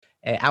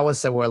I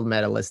was a world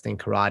medalist in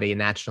karate,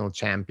 national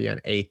champion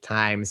 8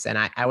 times. And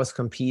I was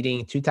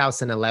competing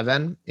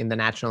 2011 in the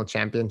national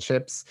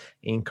championships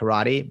in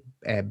karate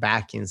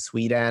back in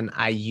Sweden.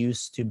 I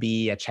used to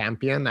be a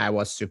champion. I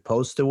was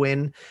supposed to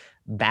win.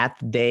 That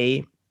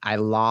day, I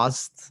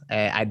lost.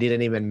 I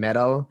didn't even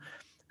medal.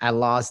 I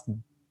lost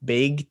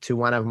big to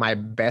one of my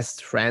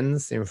best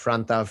friends in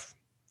front of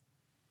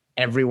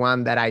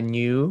everyone that I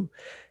knew.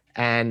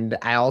 And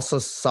I also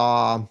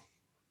saw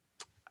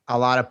a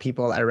lot of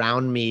people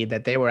around me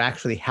that they were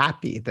actually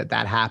happy that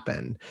that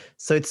happened.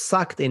 So it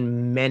sucked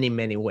in many,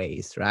 many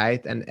ways,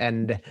 right?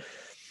 And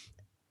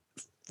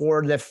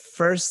for the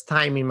first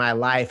time in my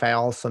life, I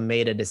also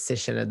made a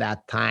decision at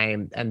that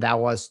time, and that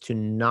was to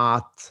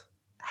not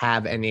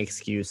have any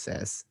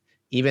excuses,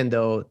 even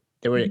though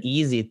they were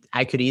easy.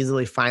 I could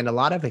easily find a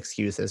lot of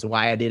excuses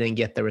why I didn't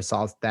get the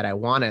results that I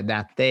wanted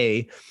that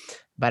day.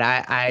 But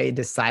I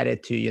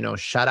decided to,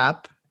 shut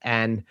up.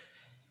 And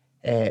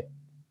uh,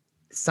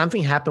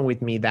 something happened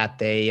with me that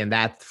day and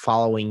that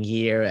following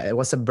year. It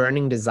was a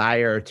burning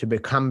desire to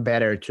become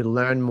better, to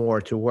learn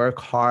more, to work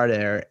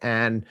harder.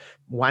 And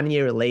 1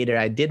 year later,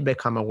 I did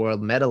become a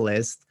world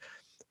medalist.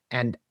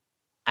 And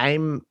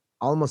I'm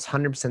almost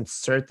 100%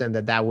 certain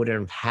that that wouldn't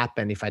have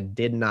happened if I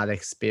did not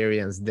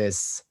experience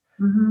this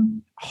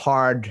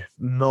hard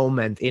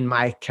moment in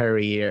my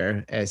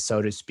career,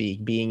 so to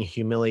speak, being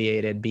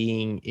humiliated,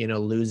 being,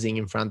 losing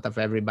in front of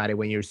everybody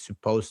when you're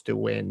supposed to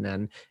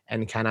win,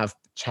 and kind of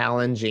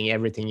challenging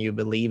everything you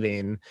believe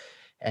in.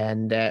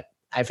 And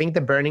I think the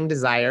burning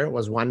desire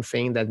was one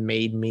thing that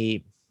made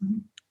me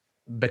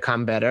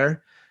become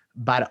better,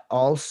 but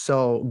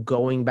also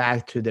going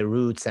back to the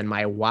roots and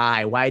my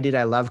why did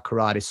I love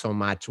karate so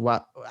much?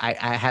 What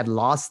I had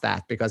lost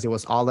that because it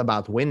was all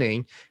about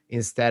winning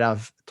instead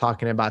of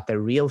talking about the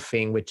real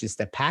thing, which is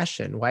the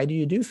passion. Why do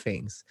you do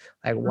things?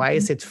 Like, why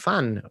is it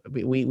fun?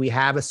 We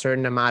have a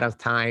certain amount of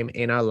time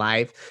in our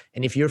life,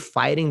 and if you're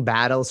fighting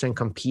battles and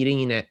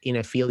competing in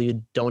a field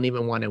you don't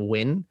even want to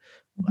win,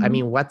 I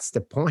mean, what's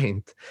the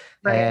point?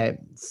 Right.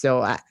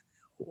 So I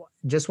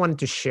just wanted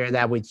to share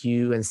that with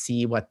you and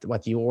see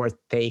what your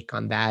take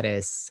on that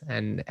is,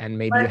 and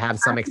maybe you But have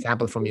some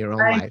example from your own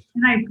life.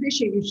 and I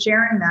appreciate you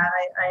sharing that.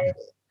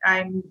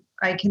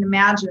 I can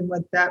imagine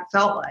what that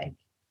felt like,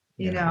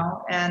 Yeah.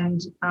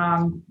 and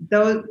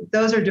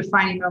those are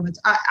defining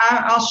moments.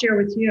 I'll share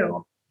with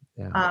you.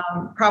 Yeah.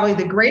 Probably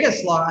the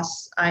greatest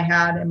loss I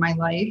had in my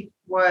life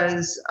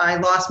was I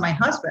lost my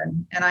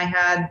husband, and I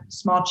had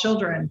small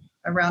children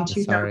around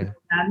Sorry.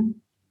 2010.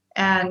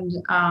 And,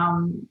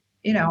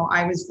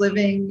 I was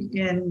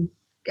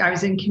I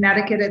was in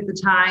Connecticut at the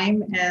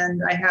time,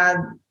 and I had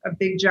a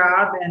big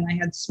job, and I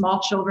had small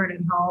children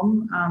at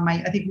home.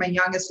 I think my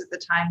youngest at the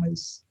time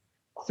was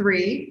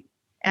 3.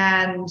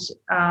 And,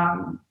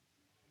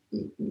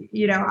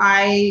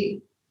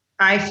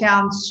 I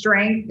found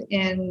strength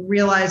and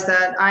realized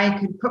that I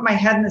could put my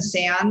head in the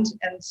sand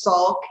and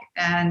sulk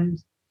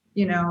and,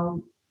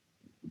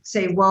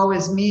 say, woe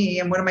is me,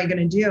 and what am I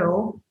going to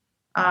do?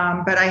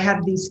 But I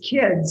had these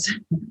kids,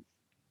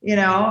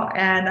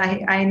 and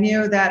I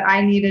knew that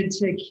I needed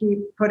to keep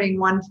putting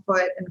one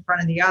foot in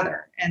front of the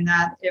other. And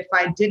that if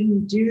I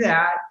didn't do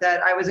that,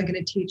 that I wasn't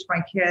going to teach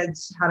my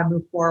kids how to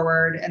move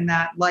forward, and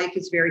that life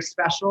is very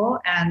special.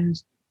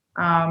 And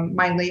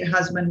my late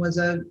husband was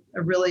a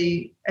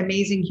really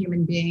amazing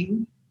human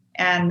being,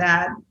 and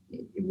that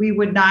we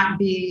would not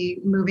be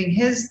moving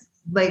his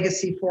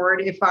legacy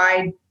forward if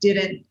I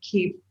didn't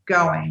keep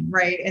going.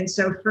 Right. And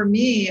so for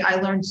me, I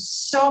learned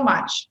so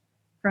much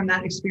from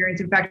that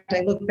experience. In fact,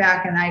 I look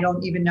back and I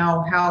don't even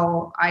know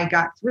how I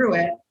got through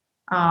it,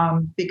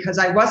 because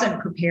I wasn't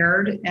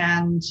prepared,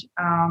 and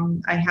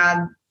I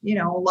had,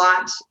 a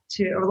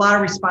lot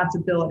of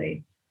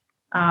responsibility.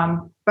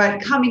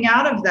 But coming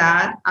out of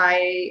that,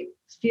 I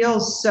feel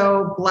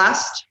so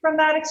blessed from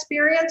that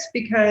experience,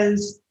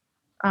 because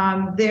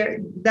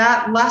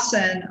that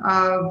lesson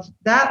of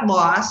that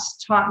loss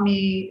taught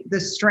me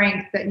the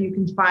strength that you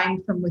can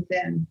find from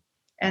within.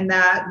 And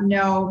that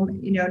no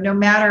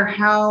matter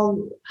how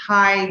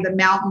high the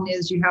mountain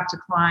is you have to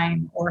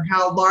climb, or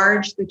how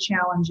large the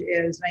challenge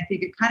is. And I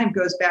think it kind of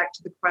goes back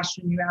to the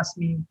question you asked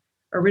me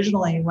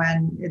originally,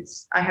 when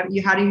how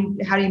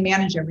do you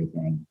manage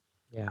everything?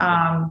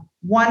 Yeah.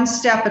 One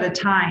step at a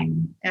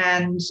time.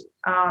 And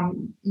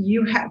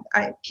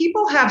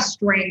people have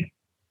strength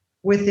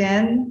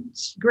within,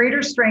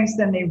 greater strengths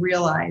than they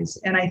realize.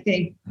 And I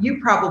think you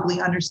probably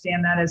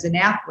understand that as an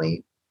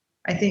athlete.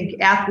 I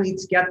think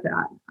athletes get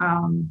that.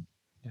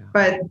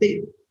 But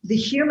the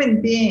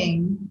human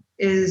being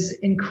is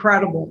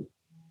incredible.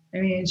 I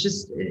mean,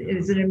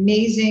 it's an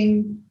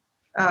amazing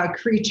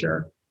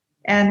creature.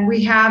 And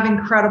we have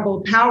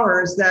incredible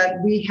powers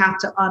that we have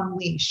to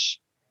unleash,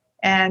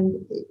 and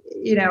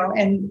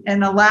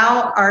and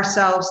allow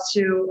ourselves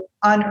to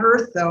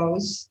unearth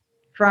those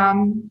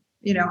from,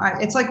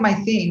 it's like my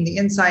theme, the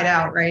inside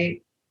out,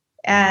 right?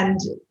 And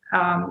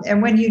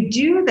when you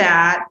do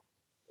that,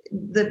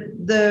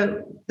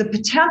 the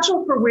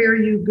potential for where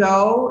you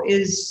go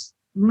is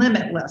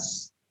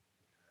limitless.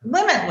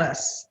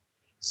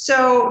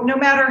 So no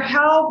matter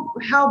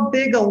how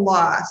big a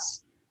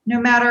loss, no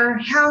matter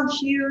how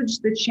huge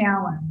the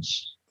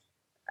challenge,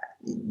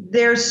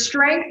 there's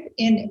strength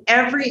in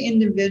every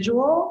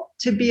individual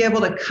to be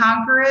able to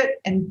conquer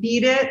it and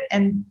beat it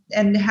and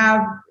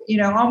have,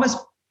 almost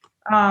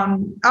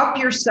up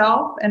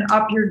yourself and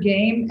up your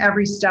game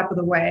every step of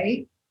the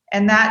way.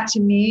 And that to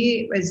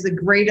me is the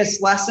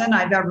greatest lesson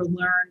I've ever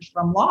learned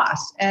from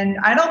loss. And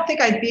I don't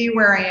think I'd be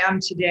where I am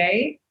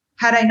today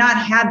had I not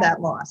had that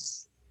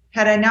loss,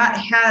 had I not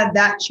had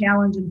that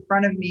challenge in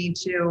front of me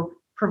to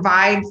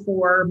provide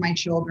for my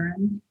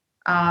children,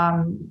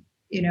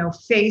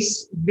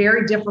 face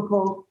very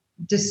difficult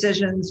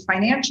decisions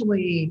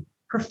financially,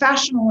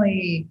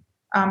 professionally,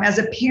 as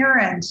a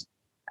parent,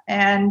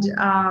 and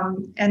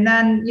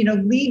then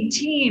lead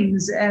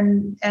teams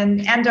and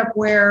end up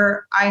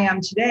where I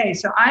am today.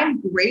 So I'm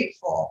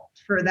grateful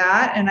for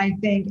that, and I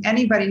think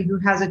anybody who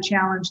has a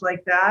challenge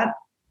like that,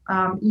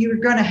 you're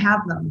going to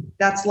have them.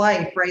 That's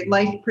life, right?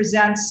 Life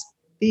presents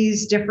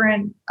these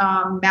different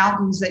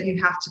mountains that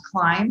you have to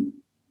climb,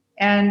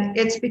 and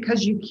it's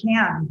because you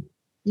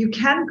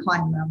can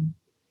climb them.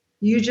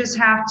 You just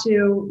have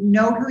to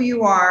know who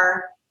you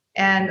are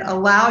and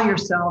allow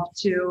yourself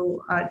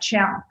to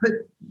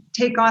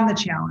take on the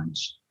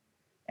challenge.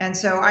 And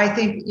so I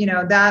think,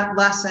 that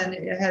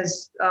lesson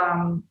has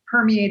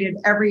permeated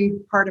every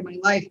part of my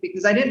life,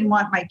 because I didn't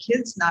want my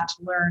kids not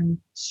to learn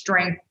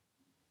strength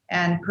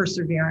and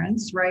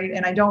perseverance, right?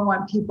 And I don't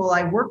want people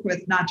I work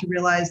with not to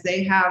realize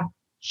they have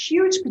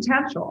huge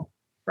potential,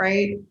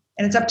 right?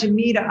 And it's up to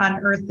me to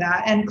unearth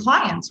that. And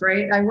clients,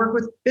 right? I work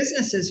with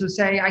businesses who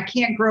say, I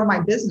can't grow my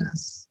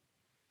business.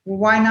 Well,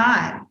 why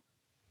not?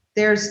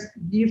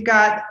 You've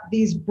got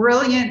these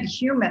brilliant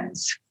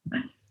humans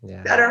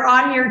that are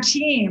on your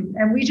team,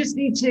 and we just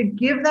need to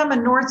give them a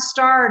North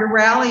Star to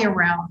rally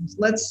around.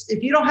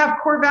 If you don't have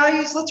core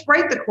values, let's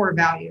write the core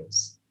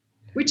values.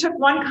 We took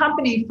one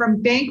company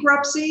from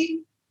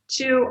bankruptcy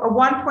to a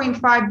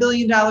 $1.5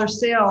 billion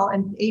sale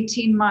in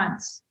 18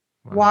 months.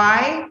 Wow.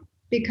 Why?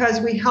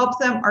 Because we helped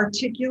them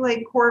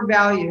articulate core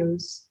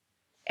values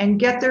and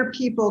get their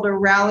people to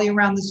rally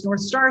around this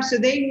North Star, so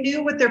they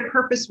knew what their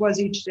purpose was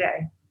each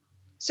day.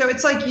 So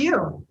it's like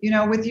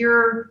with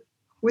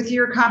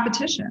your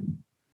competition.